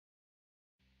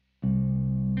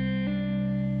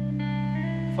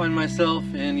Find myself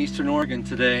in Eastern Oregon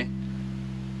today.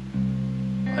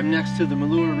 I'm next to the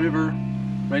Umatilla River,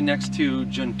 right next to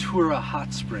Ventura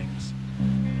Hot Springs.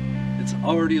 It's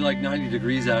already like 90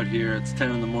 degrees out here. It's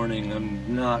 10 in the morning.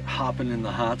 I'm not hopping in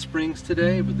the hot springs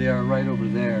today, but they are right over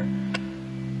there.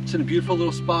 It's in a beautiful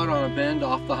little spot on a bend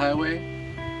off the highway.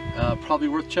 Probably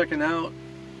worth checking out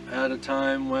at a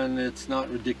time when it's not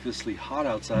ridiculously hot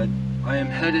outside. I am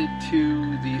headed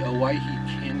to the Owyhee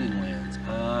Canyonlands.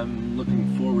 I'm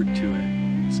looking forward to it.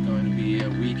 It's going to be a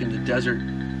week in the desert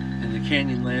in the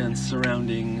canyonlands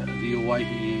surrounding the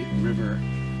Owyhee River.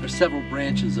 There's several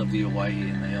branches of the Owyhee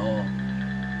and they all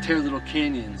tear little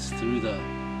canyons through the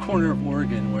corner of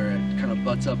Oregon where it kind of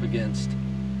butts up against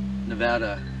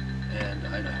Nevada and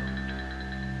Idaho.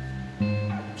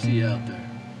 See you out there.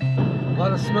 A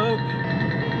lot of smoke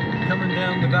coming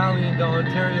down the valley into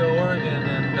Ontario, Oregon,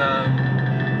 and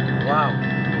wow.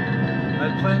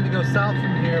 I'd planned to go south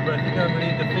from here, but I think I'm going to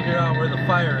need to figure out where the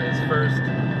fire is first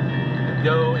and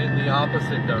go in the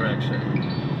opposite direction.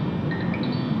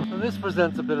 So this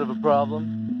presents a bit of a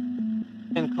problem.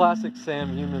 In classic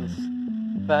Sam Humans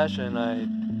fashion, I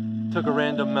took a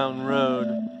random mountain road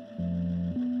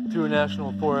through a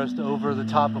national forest over the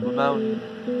top of a mountain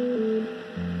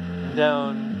and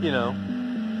down, you know,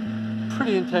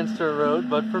 pretty intense dirt road,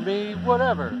 but for me,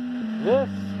 whatever.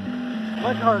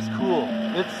 My car is cool.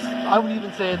 I would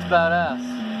even say it's badass.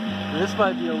 This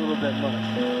might be a little bit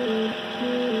much.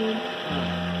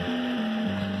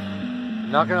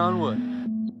 Knocking on wood.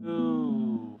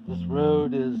 Ooh, this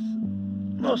road is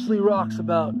mostly rocks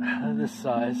about this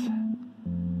size. It's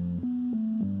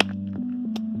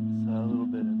a little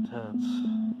bit intense.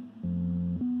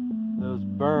 Those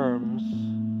berms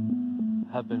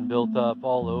have been built up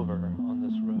all over on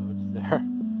this road there.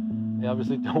 They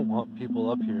obviously don't want people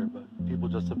up here, but people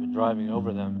just have been driving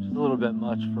over them, which is a little bit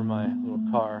much for my little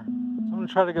car. So I'm going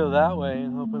to try to go that way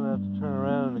and hoping I have to turn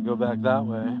around and go back that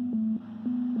way.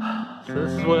 So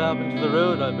this is what happened to the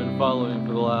road I've been following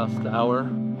for the last hour.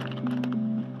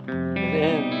 It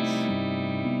ends.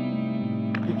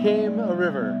 Became a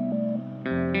river.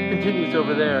 Continues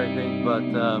over there, I think, but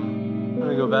I'm going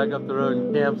to go back up the road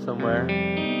and camp somewhere.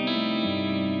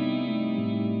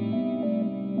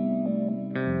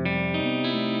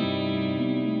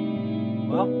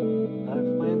 Well, that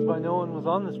explains why no one was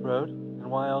on this road and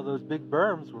why all those big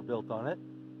berms were built on it.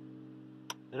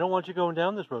 They don't want you going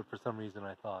down this road for some reason,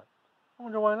 I thought. I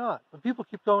wonder why not. But people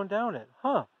keep going down it.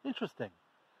 Huh, interesting.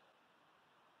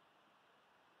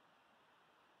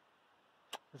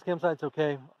 This campsite's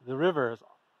okay. The river is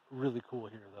really cool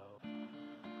here, though.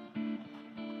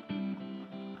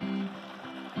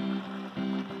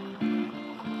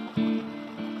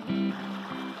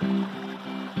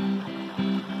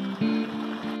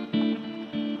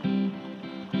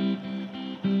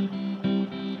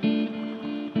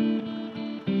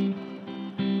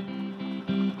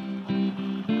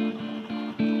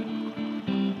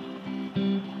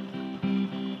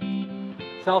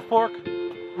 South Fork,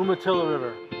 Umatilla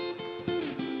River.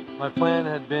 My plan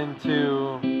had been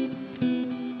to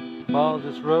follow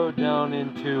this road down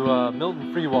into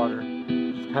Milton Freewater,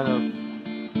 which is kind of,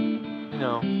 you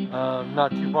know,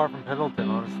 not too far from Pendleton,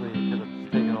 honestly. I could have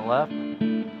just taken a left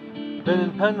and been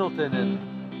in Pendleton in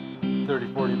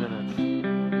 30-40 minutes.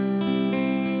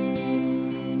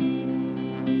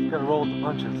 Just gotta roll with the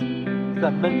punches. It's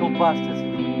that mental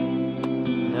plasticity.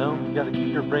 You know, you gotta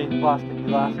keep your brain plastic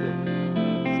elastic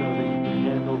so that you can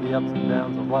handle the ups and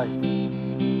downs of life.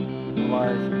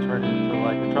 Otherwise, you turn into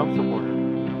like a Trump supporter.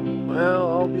 Well,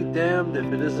 I'll be damned if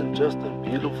it isn't just a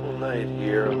beautiful night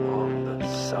here along the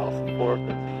South Fork of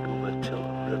the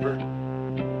Umatilla River.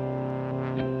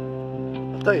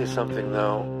 I'll tell you something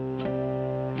though.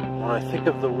 When I think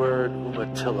of the word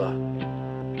Umatilla,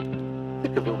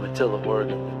 think of Umatilla,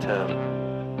 Oregon, the town.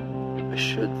 I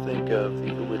should think of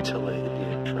the Umatilla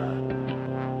Indian tribe.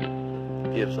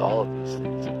 It gives all of these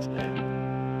things its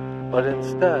name. But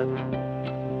instead,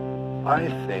 I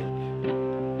think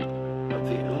of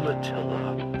the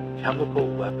Umatilla Chemical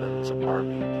Weapons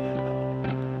Army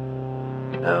Depot.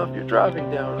 Now, if you're driving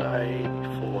down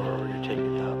I-84 or you're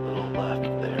taking that little left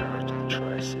there to the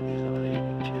Tri-Cities on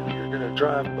 82, you're going to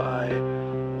drive by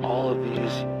all of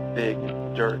these big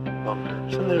dirt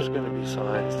bunkers, and there's going to be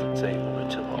signs that say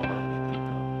Umatilla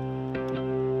Army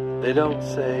Depot. They don't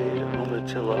say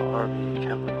Umatilla Army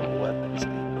Chemical Weapons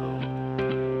Depot.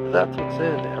 That's what's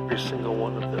in every single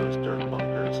one of those dirt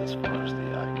bunkers as far as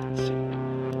the eye can see.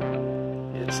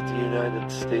 It's the United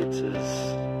States'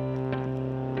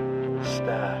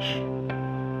 stash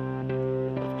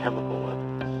of chemical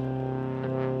weapons.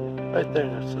 Right there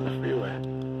next to the freeway.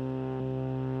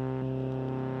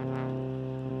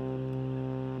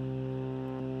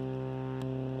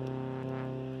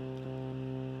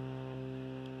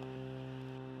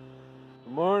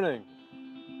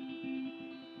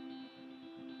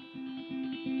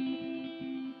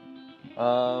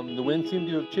 The wind seemed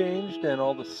to have changed, and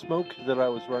all the smoke that I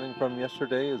was running from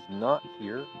yesterday is not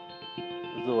here.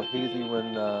 It was a little hazy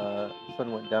when the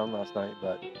sun went down last night,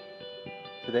 but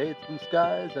today it's blue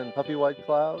skies and puffy white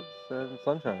clouds and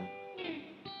sunshine.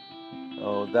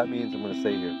 Oh, that means I'm going to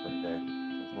stay here for a day.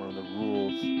 It's one of the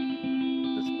rules of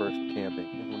dispersed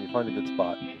camping. When you find a good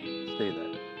spot, stay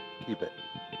there. Keep it.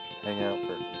 Hang out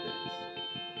for a few days.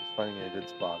 Just finding a good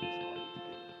spot is hard.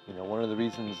 You know, one of the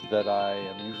reasons that I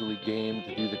am usually game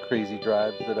to do the crazy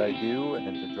drives that I do and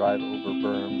to drive over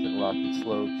berms and rocky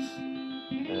slopes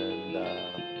and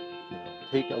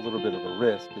take a little bit of a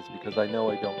risk is because I know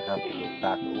I don't have to go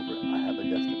back over it. I have a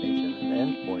destination, an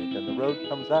end point, and the road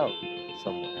comes out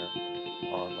somewhere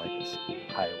on like a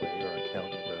highway or a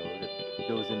county road and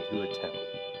goes into a town.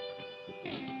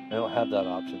 I don't have that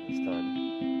option this time.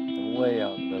 I'm way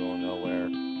out in the middle of nowhere,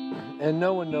 and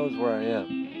no one knows where I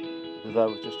am. Because I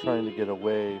was just trying to get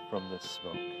away from this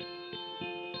smoke.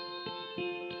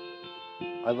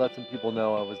 I let some people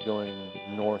know I was going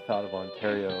north out of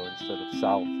Ontario instead of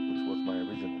south, which was my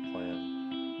original plan.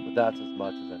 But that's as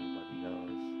much as anybody knows.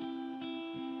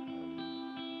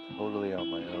 I'm totally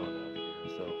on my own out here,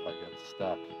 so if I get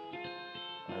stuck,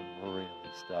 I'm really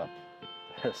stuck.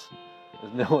 There's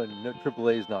no one, no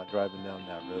AAA's not driving down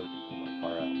that road to pull my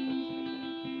car out.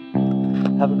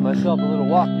 Having myself a little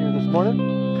walk here this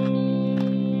morning.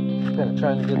 Kind of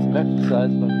trying to get some exercise,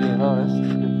 if I'm being honest.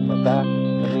 Good for my back,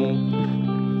 my knee.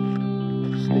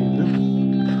 Stay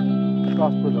loose.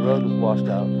 Across where the road was washed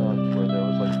out, found where there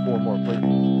was like 4 more places.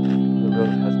 The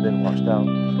road has been washed out.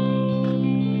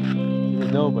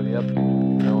 There's nobody up here.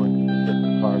 No one can get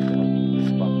their cars down this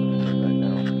spot that I'm in right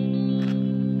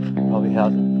now. Probably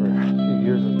hasn't for a few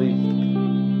years at least.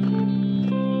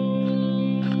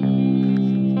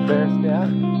 Bear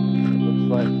scat. It looks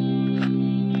like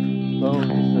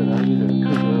bones that I'm either a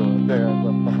cougar or a bear I've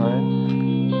left behind.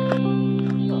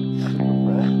 Not super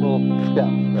fresh. Well,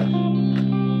 scalp's fresh.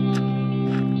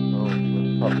 Oh,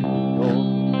 it's probably old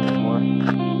anymore.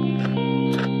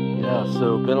 Yeah,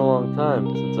 so been a long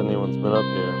time since anyone's been up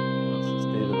here. That's the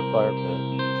state of the fire pit.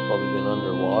 It's probably been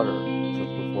underwater since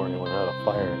before anyone had a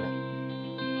fire in it.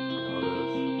 All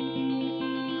those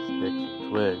sticks and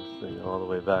twigs that go all the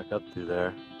way back up through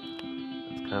there.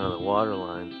 Kind of the water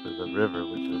line for the river,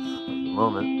 which is at the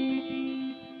moment,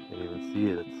 you can even see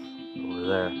it, it's over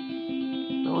there.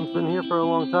 No one's been here for a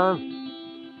long time,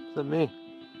 except me.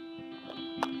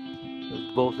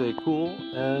 It's both a cool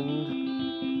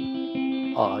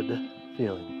and odd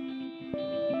feeling.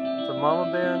 It's a mama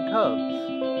bear and cubs.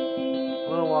 I'm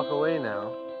gonna walk away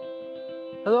now.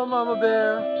 Hello, mama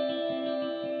bear.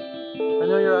 I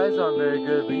know your eyes aren't very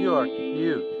good, but you are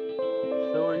cute.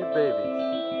 So are your babies.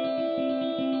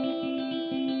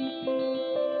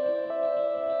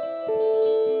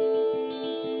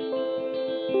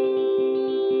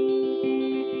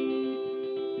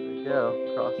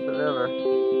 Across the river.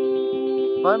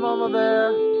 Bye, Mama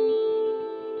Bear.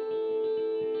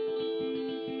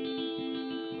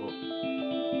 Cool.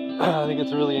 I think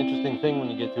it's a really interesting thing when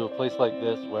you get to a place like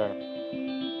this where,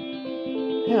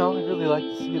 you know, I'd really like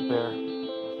to see a bear. I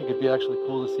think it'd be actually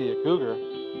cool to see a cougar,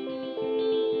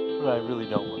 but I really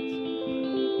don't want to see a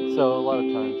cougar. So a lot of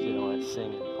times, you know, I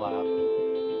sing and clap,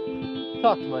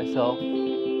 talk to myself,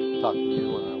 talk to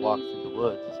you when I walk through the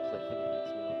woods.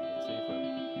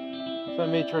 So I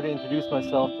made sure to introduce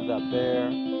myself to that bear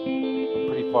from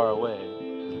pretty far away.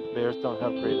 Bears don't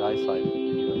have great eyesight,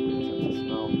 you have a great sense of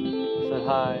smell. Said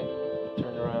hi,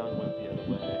 turned around, went the other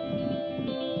way.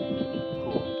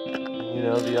 Cool. And, you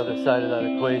know, the other side of that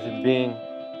equation being,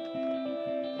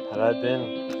 had I been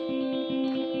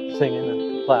singing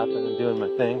and clapping and doing my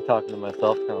thing, talking to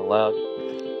myself kind of loud,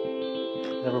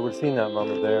 never would have seen that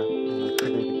mama bear and the 2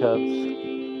 baby cubs.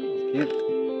 It was cute.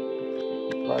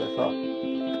 Glad I saw it.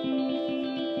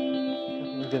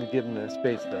 I'm going to give them their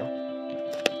space though.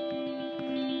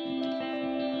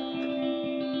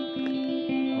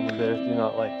 Mama bears do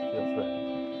not like to feel threatened.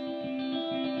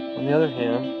 On the other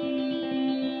hand,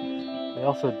 they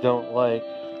also don't like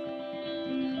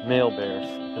male bears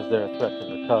because they're a threat to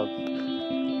their cubs.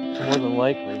 So more than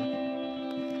likely,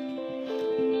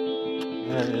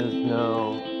 there is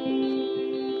no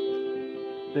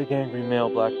big angry male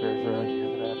black bears around here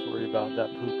that I have to worry about.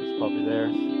 That poop is probably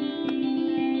theirs.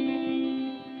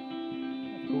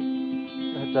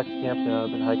 Back to camp now.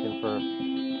 I've been hiking for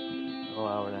an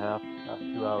hour and a half,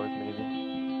 2 hours maybe.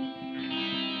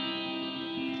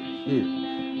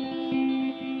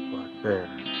 Huge black bear.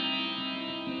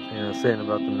 Thing I was saying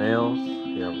about the males,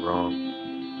 yeah, wrong.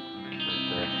 Right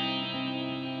there.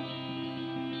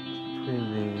 It's between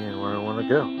me and where I want to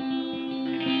go.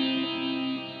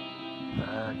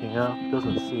 Back looking up,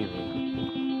 doesn't see me.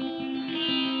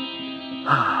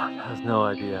 Has no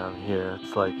idea I'm here.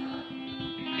 It's like trying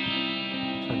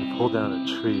to pull down a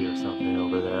tree or something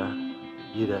over there.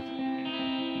 Eat it.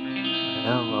 I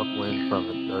am upwind from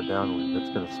it, or downwind.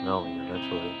 It's gonna smell me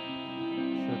eventually.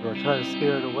 So do I try to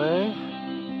scare it away?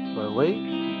 Do I wait? I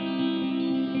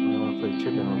want to play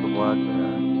chicken with the black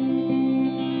bear.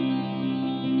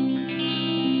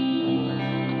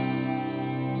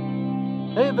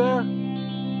 Hey bear!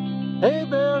 Hey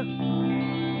bear!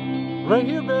 Right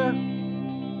here, bear!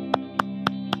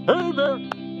 Hey bear!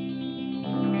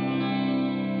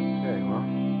 Okay, well,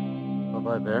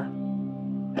 bye-bye bear.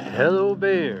 Hello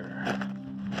bear!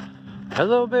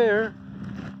 Hello bear!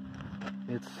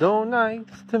 It's so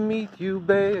nice to meet you,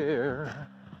 bear.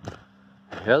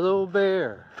 Hello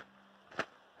bear!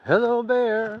 Hello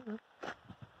bear!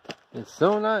 It's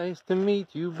so nice to meet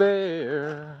you,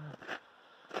 bear.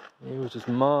 He was just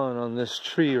mawing on this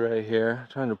tree right here,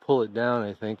 trying to pull it down,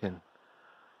 I think, and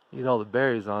eat all the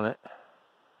berries on it.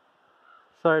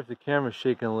 Sorry if the camera's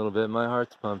shaking a little bit. My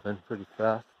heart's pumping pretty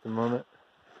fast at the moment.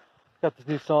 Got this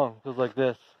new song. It goes like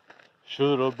this.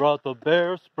 Should've brought the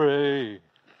bear spray.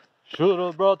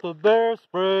 Should've brought the bear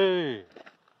spray.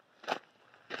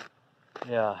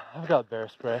 Yeah, I've got bear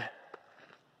spray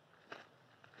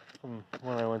from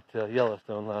when I went to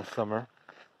Yellowstone last summer.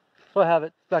 So I have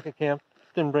it. It's back at camp.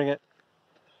 Didn't bring it.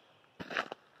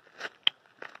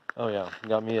 Oh yeah,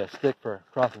 got me a stick for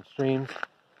crossing streams.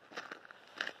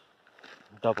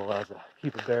 Double as a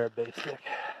keep a bear at bay stick,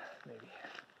 maybe.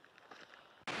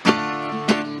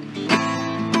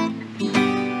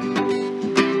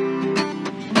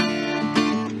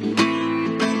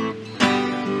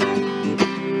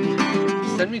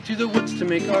 Send me to the woods to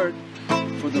make art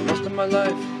for the rest of my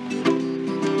life.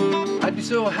 I'd be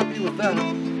so happy with that.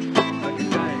 I could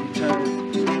die anytime.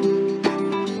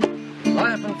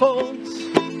 Life unfolds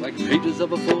like pages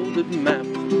of a folded map.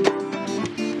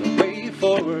 The way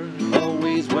forward,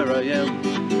 always where I am.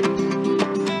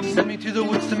 Send me to the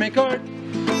woods to make art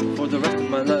for the rest of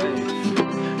my life.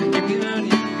 And give me that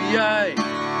UBI.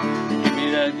 Give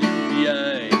me that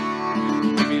UBI.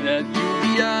 Give me that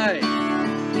UBI.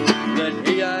 Let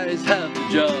AIs have the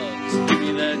jobs. Give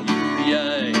me that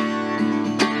UBI.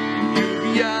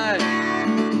 UBI.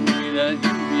 Give me that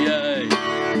UBI.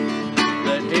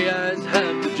 Let AIs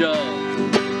have the jobs.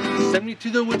 Send me to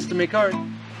the woods to make art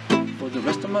for the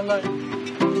rest of my life.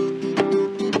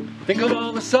 Think of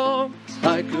all the songs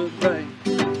I could write.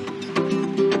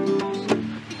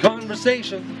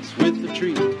 Conversations with the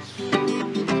trees.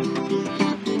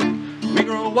 We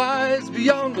grow wise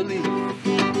beyond belief.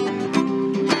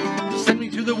 Send me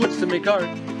to the woods to make art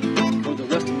for the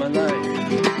rest of my life.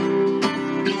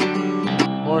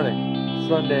 Morning,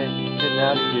 Sunday, getting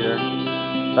out of here.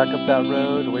 Back up that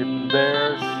road, away from the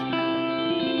bears.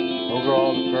 Over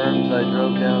all the berms I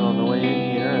drove down on the way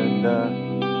in here, and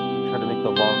try to make the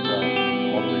long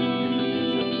drive all the way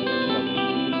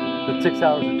to the Good 6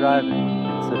 hours of driving.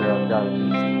 Consider I've got at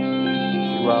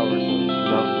least 2 hours of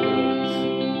mountain roads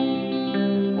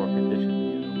in poor condition to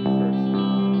use them first.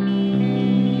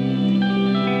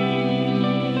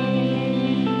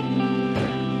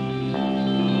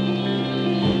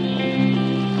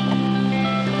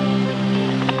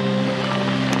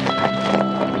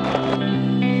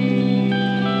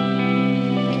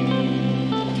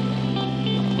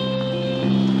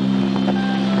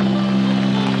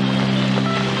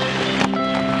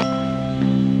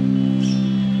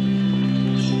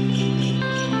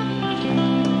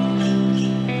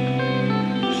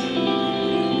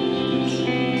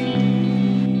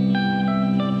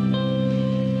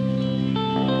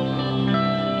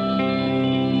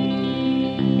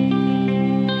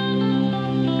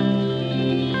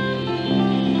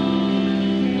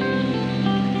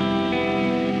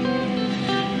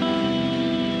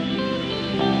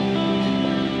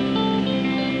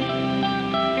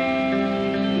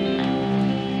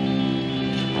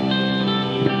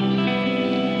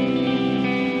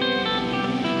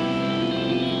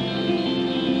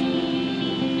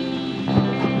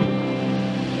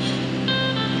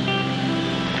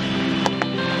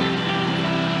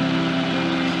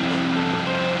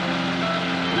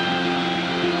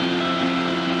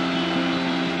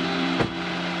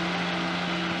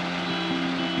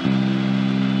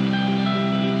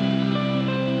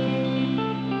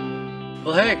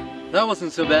 Well, hey, that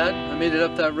wasn't so bad. I made it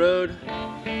up that road.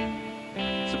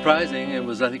 Surprising, it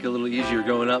was I think a little easier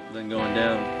going up than going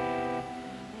down.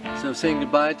 So saying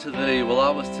goodbye to the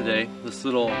Wallowas today. This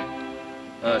little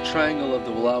triangle of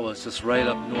the Wallowas just right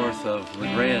up north of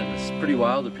LeGrand. It's pretty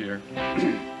wild up here.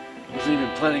 I wasn't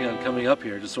even planning on coming up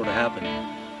here, it just sort of happened.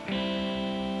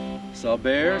 Saw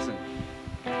bears and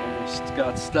almost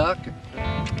got stuck. The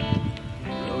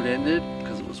road ended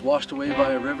because it was washed away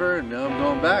by a river, and now I'm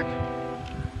going back.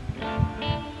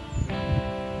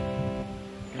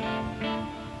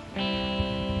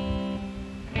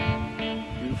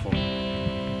 Beautiful.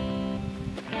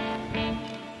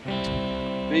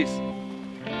 Peace.